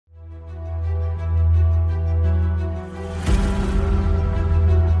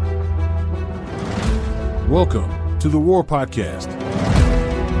Welcome to the War Podcast.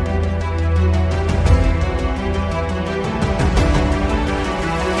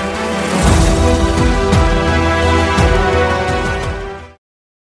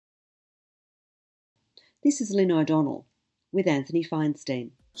 This is Lynn O'Donnell with Anthony Feinstein.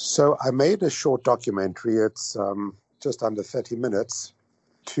 So I made a short documentary, it's just under 30 minutes,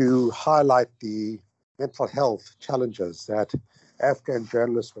 to highlight the mental health challenges that Afghan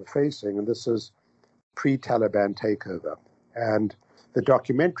journalists were facing, and this is pre-Taliban takeover. And the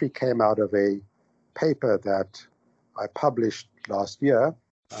documentary came out of a paper that I published last year,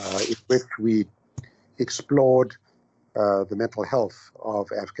 in which we explored the mental health of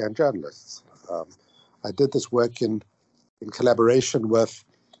Afghan journalists. I did this work in collaboration with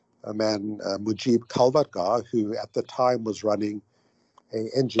a man, Mujib Kalvatgar, who at the time was running an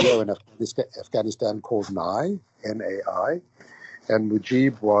NGO in Afghanistan called NAI, N-A-I. And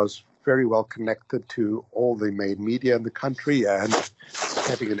Mujib was very well connected to all the main media in the country, and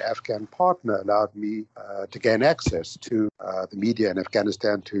having an Afghan partner allowed me to gain access to the media in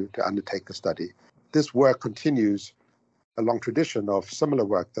Afghanistan to undertake the study. This work continues a long tradition of similar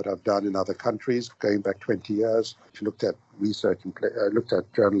work that I've done in other countries, going back 20 years. I looked at research and looked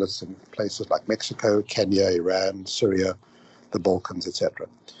at journalists in places like Mexico, Kenya, Iran, Syria, the Balkans, etc.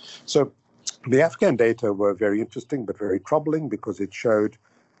 So the Afghan data were very interesting but very troubling, because it showed,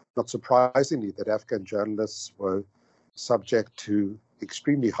 not surprisingly, that Afghan journalists were subject to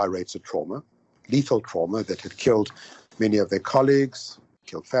extremely high rates of trauma, lethal trauma that had killed many of their colleagues,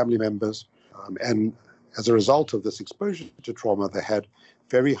 killed family members, and as a result of this exposure to trauma, they had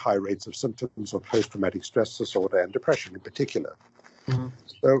very high rates of symptoms of post-traumatic stress disorder and depression in particular. Mm-hmm.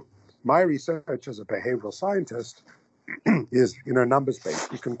 So my research as a behavioral scientist is,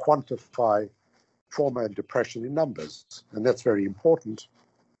 numbers-based. You can quantify trauma and depression in numbers, and that's very important,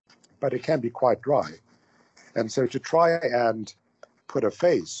 but it can be quite dry. And so to try and put a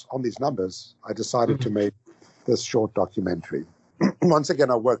face on these numbers, I decided to make this short documentary. Once again,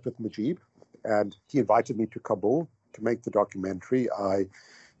 I worked with Mujib, and he invited me to Kabul to make the documentary. I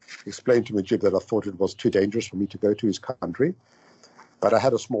explained to Mujib that I thought it was too dangerous for me to go to his country, but I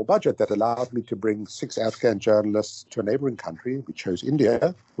had a small budget that allowed me to bring 6 Afghan journalists to a neighboring country. We chose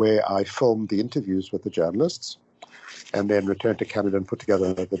India, where I filmed the interviews with the journalists, and then returned to Canada and put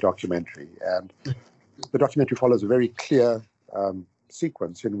together the documentary. And the documentary follows a very clear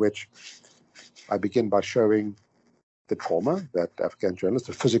sequence in which I begin by showing the trauma that Afghan journalists,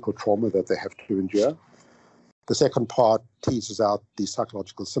 the physical trauma that they have to endure. The second part teases out the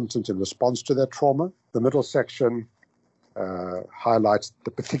psychological symptoms in response to that trauma. The middle section highlights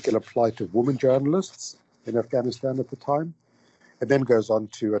the particular plight of women journalists in Afghanistan at the time, and then goes on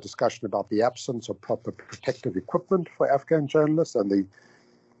to a discussion about the absence of proper protective equipment for Afghan journalists and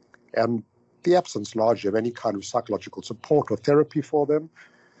the absence largely of any kind of psychological support or therapy for them.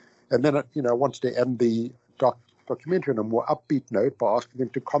 And then, I wanted to end the documentary on a more upbeat note by asking them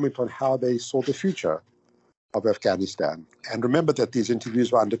to comment on how they saw the future of Afghanistan. And remember that these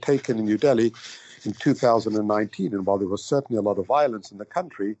interviews were undertaken in New Delhi in 2019, and while there was certainly a lot of violence in the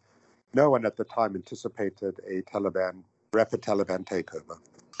country, no one at the time anticipated a rapid Taliban takeover.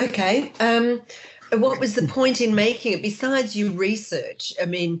 Okay. What was the point in making it, besides you research? I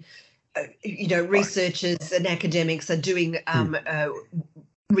mean, researchers and academics are doing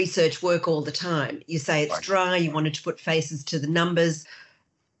research work all the time. You say it's dry, you wanted to put faces to the numbers,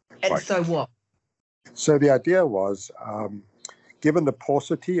 and so what? So the idea was, given the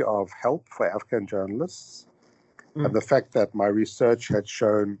paucity of help for Afghan journalists and the fact that my research had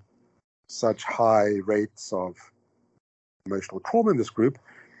shown such high rates of emotional trauma in this group,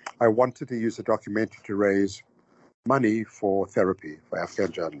 I wanted to use the documentary to raise money for therapy for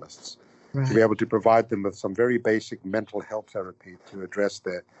Afghan journalists, to be able to provide them with some very basic mental health therapy to address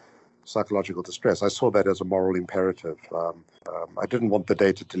their psychological distress. I saw that as a moral imperative. I didn't want the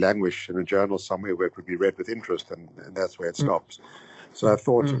data to languish in a journal somewhere where it would be read with interest, and that's where it stops. So I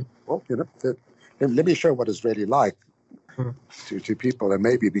thought, let me show what it's really like to people, and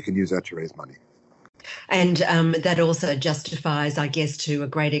maybe we can use that to raise money. And that also justifies, I guess, to a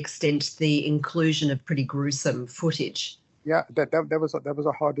great extent, the inclusion of pretty gruesome footage. Yeah, that was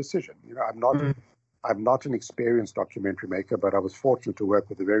a hard decision. I'm not an experienced documentary maker, but I was fortunate to work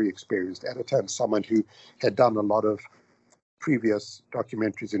with a very experienced editor and someone who had done a lot of previous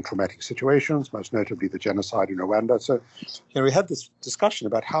documentaries in traumatic situations, most notably the genocide in Rwanda. So, we had this discussion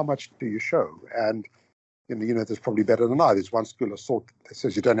about how much do you show, and there's probably better than I. There's one school of thought that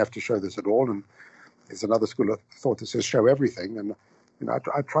says you don't have to show this at all, and there's another school of thought that says show everything. And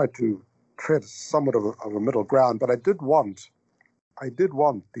I tried to tread somewhat of a middle ground, but I did want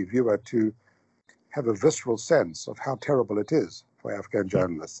the viewer to have a visceral sense of how terrible it is for Afghan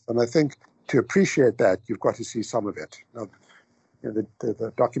journalists. And I think to appreciate that, you've got to see some of it. Now,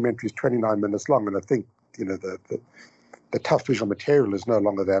 the documentary is 29 minutes long, and I think the tough visual material is no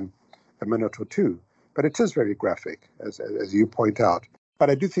longer than a minute or two. But it is very graphic, as you point out. But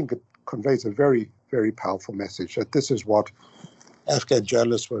I do think it conveys a very, very powerful message that this is what Afghan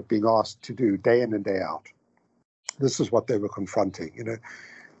journalists were being asked to do day in and day out. This is what they were confronting.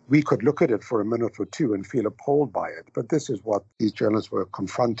 We could look at it for a minute or two and feel appalled by it, but this is what these journalists were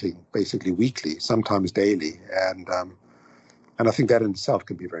confronting basically weekly, sometimes daily. And I think that in itself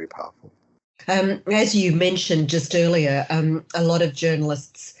can be very powerful. As you mentioned just earlier, a lot of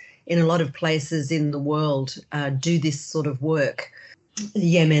journalists in a lot of places in the world do this sort of work.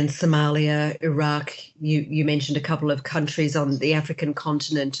 Yemen, Somalia, Iraq, you mentioned a couple of countries on the African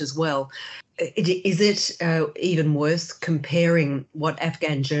continent as well. Is it even worse comparing what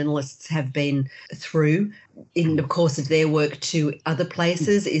Afghan journalists have been through in the course of their work to other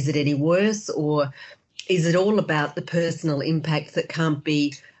places? Is it any worse, or is it all about the personal impact that can't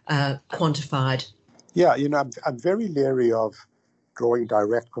be quantified? Yeah, I'm very leery of drawing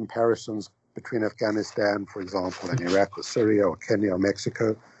direct comparisons between Afghanistan, for example, and Iraq or Syria or Kenya or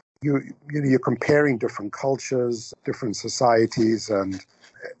Mexico. You're comparing different cultures, different societies, and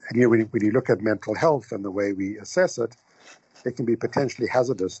when you look at mental health and the way we assess it, it can be potentially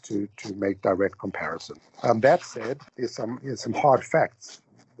hazardous to make direct comparison. That said, there's some hard facts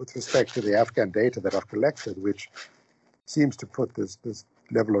with respect to the Afghan data that I've collected, which seems to put this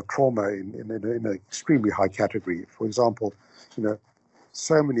level of trauma in an extremely high category. For example,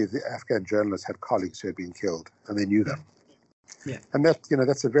 so many of the Afghan journalists had colleagues who had been killed, and they knew them. Yeah. And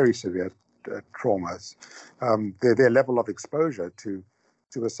that's a very severe trauma. Their level of exposure to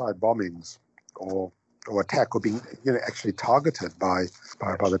suicide bombings or attack or being actually targeted by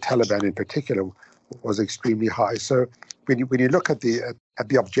the Taliban in particular was extremely high. So when you look at the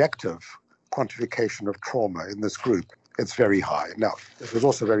objective quantification of trauma in this group, it's very high. Now, it was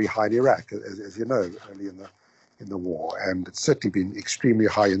also very high in Iraq, as you know, early in the war, and it's certainly been extremely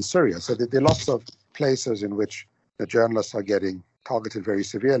high in Syria. So there are lots of places in which the journalists are getting targeted very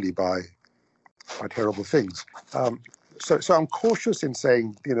severely by terrible things. So I'm cautious in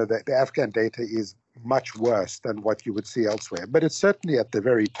saying, that the Afghan data is much worse than what you would see elsewhere, but it's certainly at the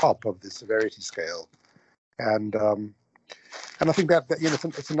very top of the severity scale. And I think that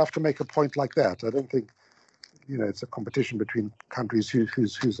it's enough to make a point like that. I don't think, it's a competition between countries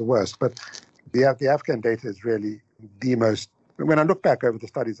who's the worst, but the Afghan data is really the most. When I look back over the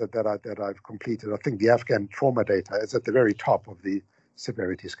studies that I've completed, I think the Afghan trauma data is at the very top of the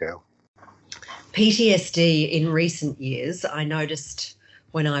severity scale. PTSD in recent years, I noticed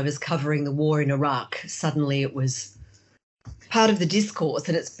when I was covering the war in Iraq, suddenly it was part of the discourse,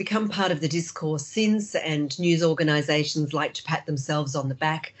 and it's become part of the discourse since, and news organisations like to pat themselves on the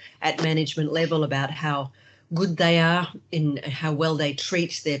back at management level about how good they are in how well they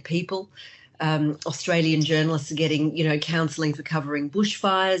treat their people. Australian journalists are getting, counselling for covering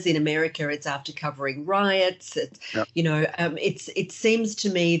bushfires. In America, it's after covering riots. It seems to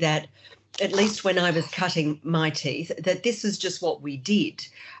me that, at least when I was cutting my teeth, that this is just what we did.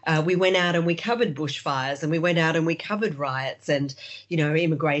 We went out and we covered bushfires, and we went out and we covered riots and,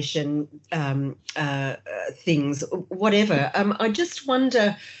 immigration things, whatever. I just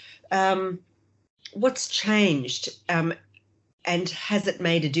wonder what's changed, and has it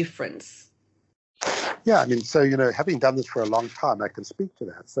made a difference? Yeah, having done this for a long time, I can speak to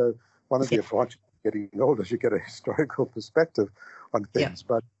that. So one of the advantages of getting older is you get a historical perspective on things.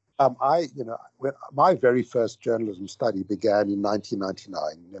 Yeah. But my very first journalism study began in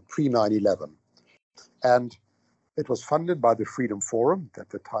 1999, pre 9/11, and it was funded by the Freedom Forum, that at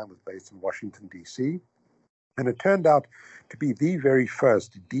the time was based in Washington, D.C., and it turned out to be the very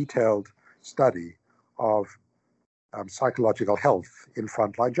first detailed study of psychological health in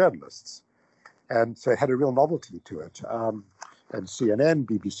frontline journalists. And so it had a real novelty to it. And CNN,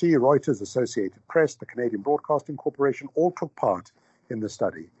 BBC, Reuters, Associated Press, the Canadian Broadcasting Corporation all took part in the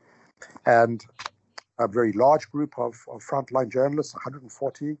study. And a very large group of frontline journalists,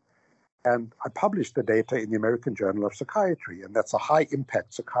 140. And I published the data in the American Journal of Psychiatry, and that's a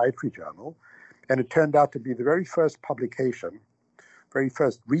high-impact psychiatry journal. And it turned out to be the very first publication, very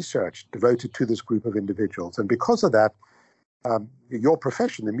first research devoted to this group of individuals. And because of that, your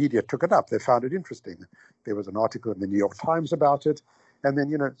profession, the media, took it up. They found it interesting. There was an article in the New York Times about it. And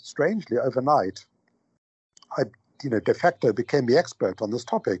then, strangely, overnight, I, de facto became the expert on this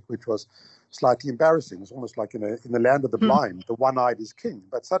topic, which was slightly embarrassing. It's almost like, in the land of the blind, the one-eyed is king.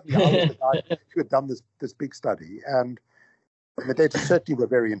 But suddenly I was the guy who had done this big study. And And the data certainly were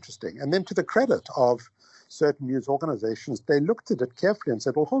very interesting. And then to the credit of certain news organizations, they looked at it carefully and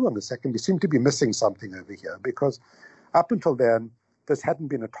said, well, hold on a second, we seem to be missing something over here, because up until then, this hadn't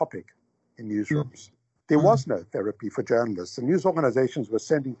been a topic in newsrooms. There was no therapy for journalists. And news organizations were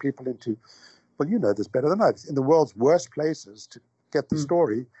sending people into, well, you know this better than I, in the world's worst places to get the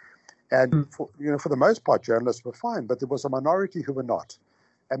story. And for the most part, journalists were fine, but there was a minority who were not.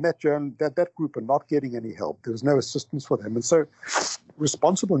 And that group are not getting any help. There was no assistance for them. And so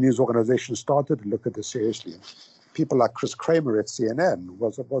responsible news organizations started to look at this seriously. People like Chris Kramer at CNN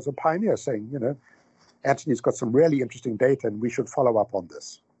was a pioneer, saying, Anthony's got some really interesting data and we should follow up on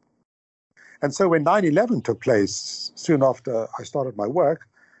this. And so when 9/11 took place, soon after I started my work,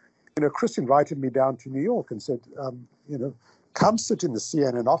 Chris invited me down to New York and said, come sit in the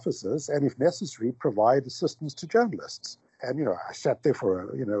CNN offices and, if necessary, provide assistance to journalists. And, I sat there for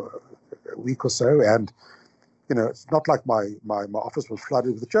a week or so, and, it's not like my office was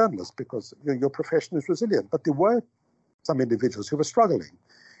flooded with journalists, because your profession is resilient. But there were some individuals who were struggling,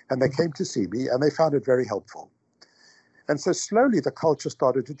 and they came to see me, and they found it very helpful. And so slowly the culture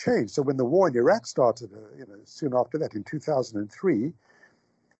started to change. So when the war in Iraq started, soon after that, in 2003,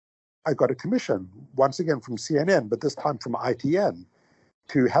 I got a commission, once again from CNN, but this time from ITN,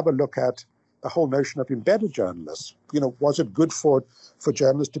 to have a look at the whole notion of embedded journalists. Was it good for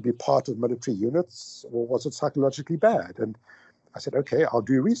journalists to be part of military units, or was it psychologically bad? And I said, okay, I'll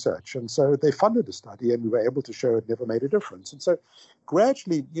do research. And so they funded a study, and we were able to show it never made a difference. And so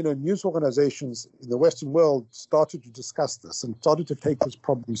gradually, news organizations in the Western world started to discuss this and started to take this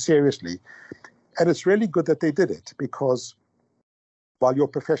problem seriously. And it's really good that they did it, because while your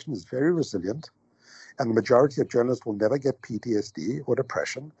profession is very resilient, and the majority of journalists will never get PTSD or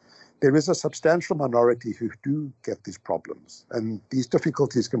depression, there is a substantial minority who do get these problems, and these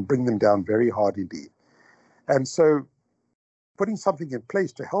difficulties can bring them down very hard indeed. And so putting something in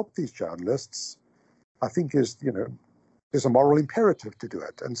place to help these journalists, I think is a moral imperative to do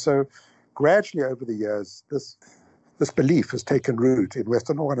it. And so gradually over the years, this belief has taken root in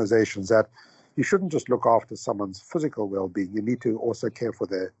Western organizations that you shouldn't just look after someone's physical well-being. You need to also care for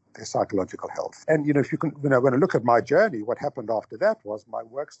their psychological health. And, if you can, when I look at my journey, what happened after that was my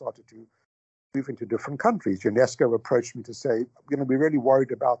work started to move into different countries. UNESCO approached me to say, we're really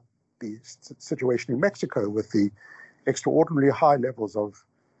worried about the situation in Mexico with the extraordinarily high levels of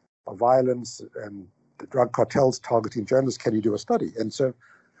violence and the drug cartels targeting journalists. Can you do a study? And so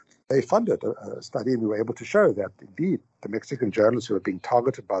they funded a study, and we were able to show that, indeed, the Mexican journalists who were being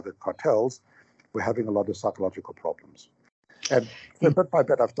targeted by the cartels were having a lot of psychological problems. And bit by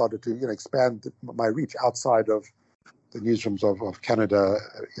bit, I've started to expand my reach outside of the newsrooms of Canada,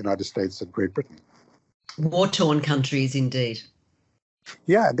 United States, and Great Britain. War-torn countries, indeed.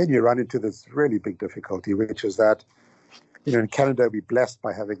 Yeah, and then you run into this really big difficulty, which is that, in Canada, we're blessed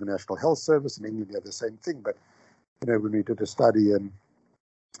by having a National Health Service. In England, you have the same thing. But, when we did a study in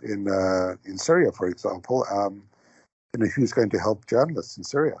Syria, for example, who's going to help journalists in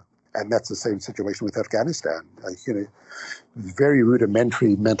Syria? And that's the same situation with Afghanistan. Very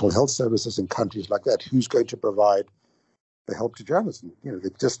rudimentary mental health services in countries like that. Who's going to provide the help to journalists? They're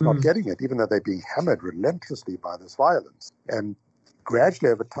just not getting it, even though they're being hammered relentlessly by this violence. And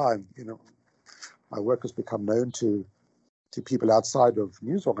gradually over time, my work has become known to people outside of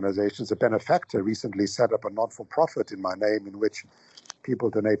news organizations. A benefactor recently set up a not-for-profit in my name, in which people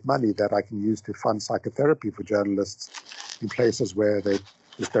donate money that I can use to fund psychotherapy for journalists in places where they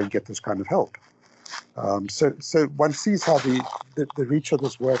just don't get this kind of help. So one sees how the reach of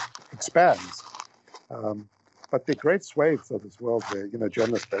this work expands. But there are great swathes of this world where,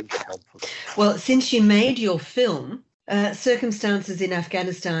 journalists don't get help for that. Well, since you made your film, circumstances in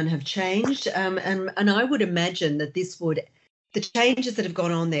Afghanistan have changed. And I would imagine that the changes that have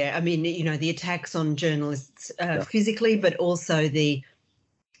gone on there, the attacks on journalists physically, but also the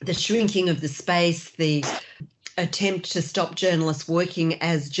shrinking of the space, the attempt to stop journalists working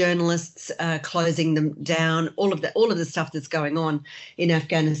as journalists, closing them down, all of the stuff that's going on in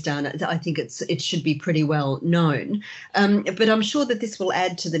Afghanistan, I think it should be pretty well known. But I'm sure that this will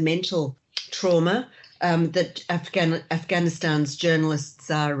add to the mental trauma that Afghanistan's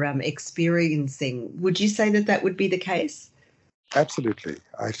journalists are experiencing. Would you say that would be the case? Absolutely.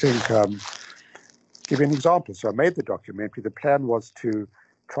 I think, give you an example. So I made the documentary. The plan was to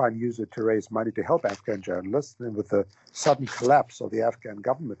try and use it to raise money to help Afghan journalists. And then with the sudden collapse of the Afghan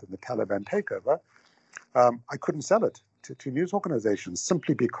government and the Taliban takeover, I couldn't sell it to news organizations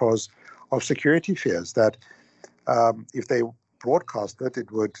simply because of security fears that if they broadcast it,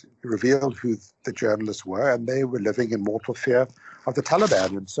 it would reveal who the journalists were, and they were living in mortal fear of the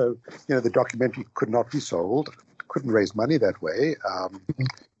Taliban. And so, the documentary could not be sold. couldn't raise money that way.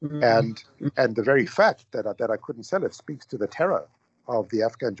 And the very fact that I couldn't sell it speaks to the terror of the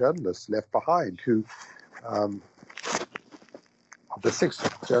Afghan journalists left behind, who, of the 6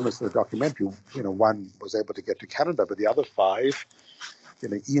 journalists in the documentary, one was able to get to Canada, but the other 5,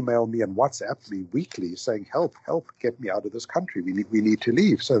 email me and WhatsApp me weekly saying, help, get me out of this country. We need to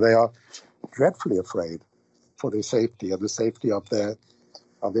leave. So they are dreadfully afraid for their safety and the safety of their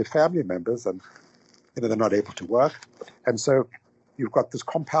family members, and they're not able to work. And so you've got this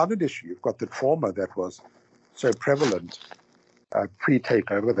compounded issue. You've got the trauma that was so prevalent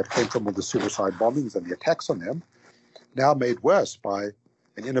pre-takeover that came from all the suicide bombings and the attacks on them, now made worse by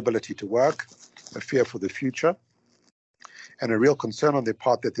an inability to work, a fear for the future, and a real concern on their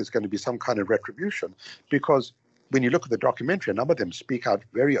part that there's going to be some kind of retribution. Because when you look at the documentary, a number of them speak out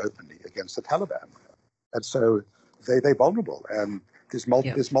very openly against the Taliban. And so they're vulnerable, and there's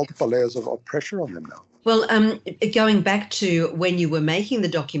multiple layers of pressure on them now. Well, going back to when you were making the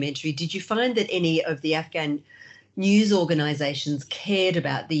documentary, did you find that any of the Afghan news organisations cared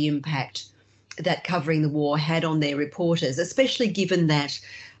about the impact that covering the war had on their reporters, especially given that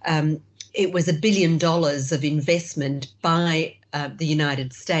it was $1 billion of investment by the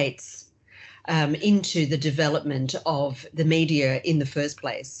United States into the development of the media in the first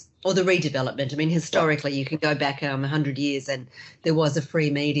place, or the redevelopment? I mean, historically, you can go back 100 years and there was a free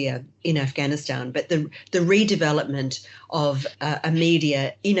media in Afghanistan, but the redevelopment of a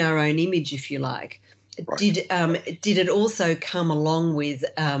media in our own image, if you like, right. Did it also come along with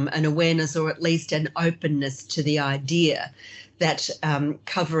an awareness, or at least an openness to the idea that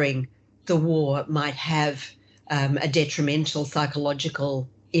covering the war might have a detrimental psychological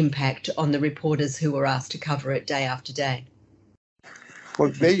impact on the reporters who were asked to cover it day after day? Well,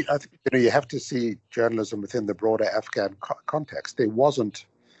 I think, you have to see journalism within the broader Afghan context. There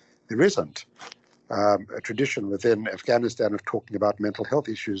isn't a tradition within Afghanistan of talking about mental health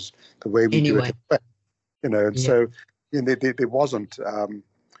issues the way we do it. So there wasn't.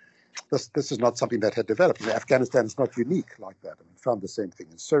 This is not something that had developed. Afghanistan is not unique like that. We found the same thing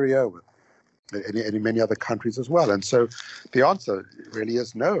in Syria, and in many other countries as well. And so the answer really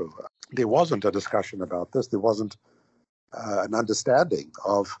is no. There wasn't a discussion about this. There wasn't an understanding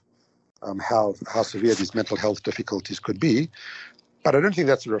of how severe these mental health difficulties could be. But I don't think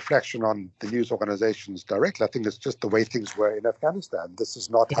that's a reflection on the news organizations directly. I think it's just the way things were in Afghanistan. This is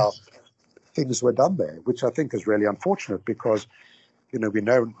not how things were done there, which I think is really unfortunate, because we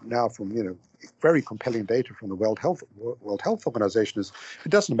know now from very compelling data from the World Health Organization is it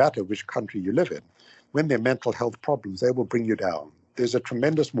doesn't matter which country you live in. When there are mental health problems, they will bring you down. There's a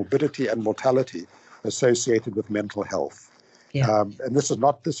tremendous morbidity and mortality associated with mental health. And this is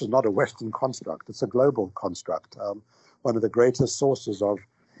not a Western construct. It's a global construct. One of the greatest sources of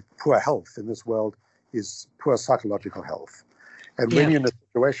poor health in this world is poor psychological health. And when you're in a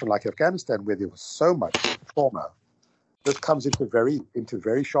situation like Afghanistan, where there was so much trauma, this comes into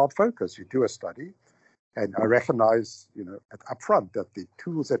very sharp focus. You do a study, and I recognize, up front, that the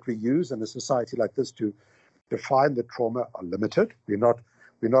tools that we use in a society like this to define the trauma are limited. We're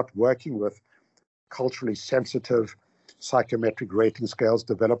not working with culturally sensitive psychometric rating scales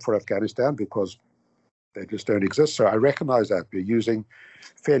developed for Afghanistan, because they just don't exist. So I recognize that we're using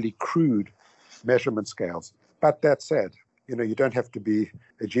fairly crude measurement scales. But that said, you don't have to be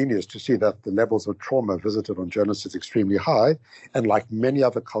a genius to see that the levels of trauma visited on journalists is extremely high. And like many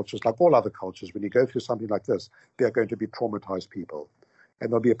other cultures, like all other cultures, when you go through something like this, there are going to be traumatized people. And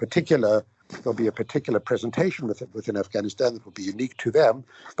there'll be a particular presentation within Afghanistan that will be unique to them.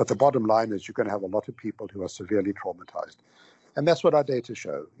 But the bottom line is you're going to have a lot of people who are severely traumatized. And that's what our data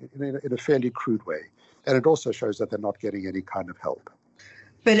show in a fairly crude way. And it also shows that they're not getting any kind of help.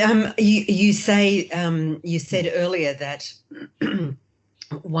 But you said earlier that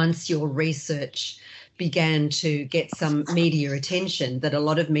once your research began to get some media attention, that a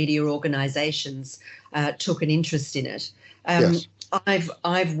lot of media organisations took an interest in it. Yes.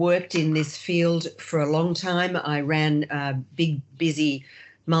 I've worked in this field for a long time. I ran big, busy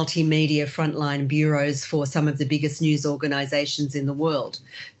multimedia frontline bureaus for some of the biggest news organisations in the world.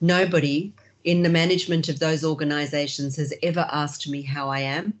 Nobody in the management of those organisations has ever asked me how I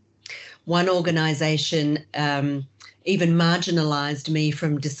am. One organisation even marginalised me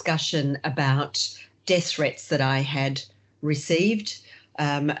from discussion about death threats that I had received.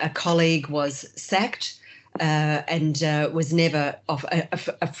 A colleague was sacked and was never a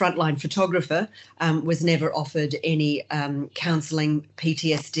frontline photographer, was never offered any counselling,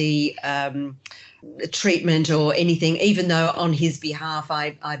 PTSD treatment or anything, even though on his behalf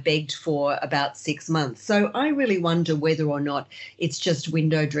I begged for about 6 months. So I really wonder whether or not it's just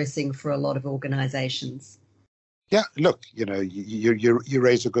window dressing for a lot of organisations. Yeah, look, you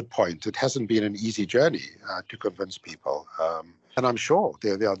raise a good point. It hasn't been an easy journey to convince people. And I'm sure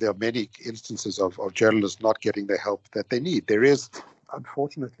there are many instances of journalists not getting the help that they need. There is,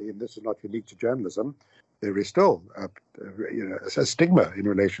 unfortunately, and this is not unique to journalism, there is still a stigma in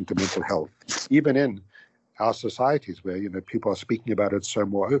relation to mental health, even in our societies where people are speaking about it so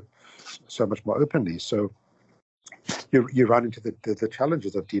much more openly. So you run into the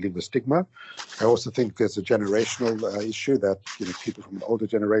challenges of dealing with stigma. I also think there's a generational issue that people from an older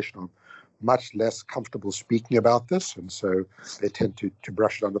generation are much less comfortable speaking about this, and so they tend to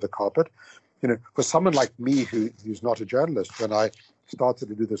brush it under the carpet. For someone like me who's not a journalist, when I started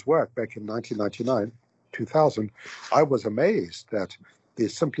to do this work back in 1999, 2000, I was amazed that there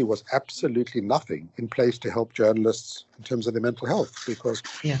simply was absolutely nothing in place to help journalists in terms of their mental health, because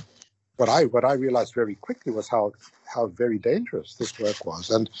what I realized very quickly was how very dangerous this work was.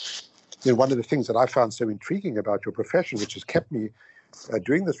 And one of the things that I found so intriguing about your profession, which has kept me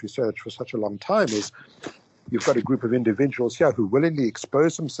doing this research for such a long time, is you've got a group of individuals here who willingly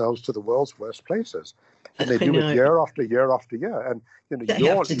expose themselves to the world's worst places, and they do it year after year after year. And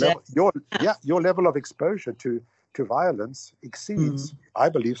your level of exposure to violence exceeds, I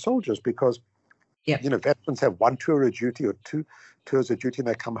believe, soldiers, because veterans have one tour of duty or two tours of duty and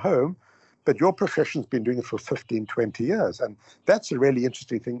they come home, but your profession's been doing it for 15, 20 years, and that's a really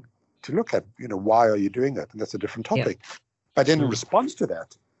interesting thing to look at. Why are you doing it? And that's a different topic. But in response to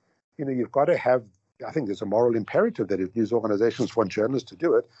that, you've got to have, I think there's a moral imperative that if news organizations want journalists to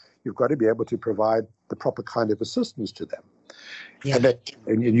do it, you've got to be able to provide the proper kind of assistance to them.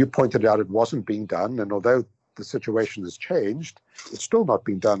 And you pointed out it wasn't being done, and although the situation has changed, it's still not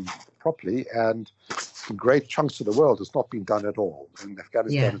being done properly, and in great chunks of the world it's not being done at all. And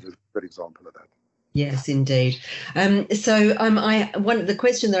Afghanistan is a good example of that. Yes, indeed. The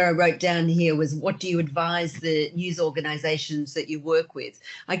question that I wrote down here was, what do you advise the news organisations that you work with?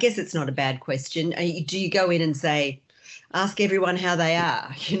 I guess it's not a bad question. Do you go in and say, ask everyone how they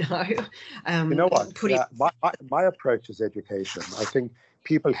are? You know what? My approach is education. I think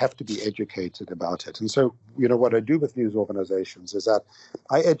people have to be educated about it. And so, what I do with news organizations is that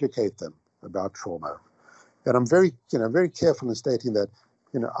I educate them about trauma. And I'm very careful in stating that,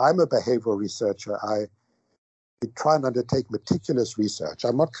 I'm a behavioral researcher. I try and undertake meticulous research.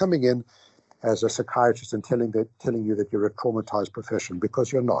 I'm not coming in as a psychiatrist and telling you that you're a traumatized profession,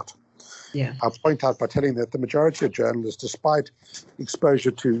 because you're not. Yeah. I'll point out by telling that the majority of journalists, despite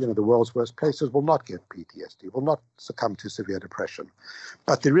exposure to the world's worst places, will not get PTSD, will not succumb to severe depression.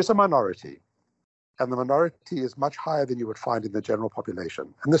 But there is a minority, and the minority is much higher than you would find in the general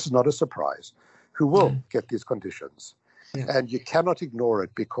population. And this is not a surprise, who will get these conditions. Yeah. And you cannot ignore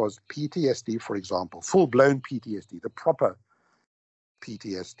it, because PTSD, for example, full-blown PTSD, the proper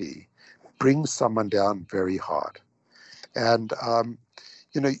PTSD, brings someone down very hard. And,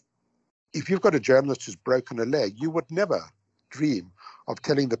 if you've got a journalist who's broken a leg, you would never dream of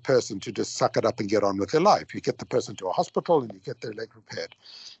telling the person to just suck it up and get on with their life. You get the person to a hospital and you get their leg repaired.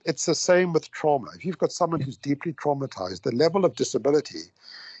 It's the same with trauma. If you've got someone who's deeply traumatized, the level of disability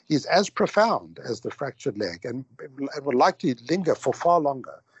is as profound as the fractured leg, and will likely linger for far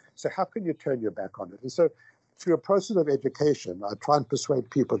longer. So how can you turn your back on it? And so through a process of education, I try and persuade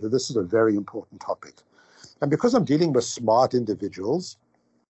people that this is a very important topic. And because I'm dealing with smart individuals,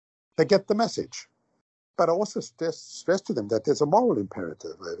 they get the message. But I also stress to them that there's a moral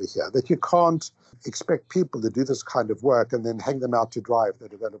imperative over here, that you can't expect people to do this kind of work and then hang them out to dry if they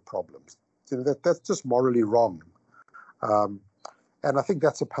develop problems. That's just morally wrong. And I think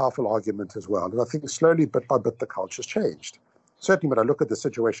that's a powerful argument as well. And I think slowly, bit by bit, the culture's changed. Certainly when I look at the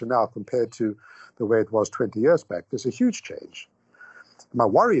situation now compared to the way it was 20 years back, there's a huge change. My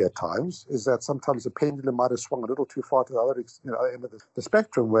worry at times is that sometimes the pendulum might have swung a little too far to the other end of the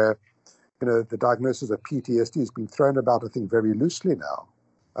spectrum, where the diagnosis of PTSD has been thrown about, I think, very loosely now.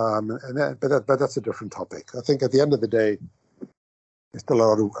 But that's a different topic. I think at the end of the day, there's still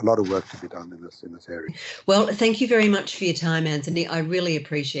a lot of work to be done in this area. Well, thank you very much for your time, Anthony. I really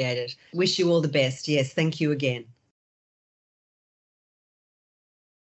appreciate it. Wish you all the best. Yes, thank you again.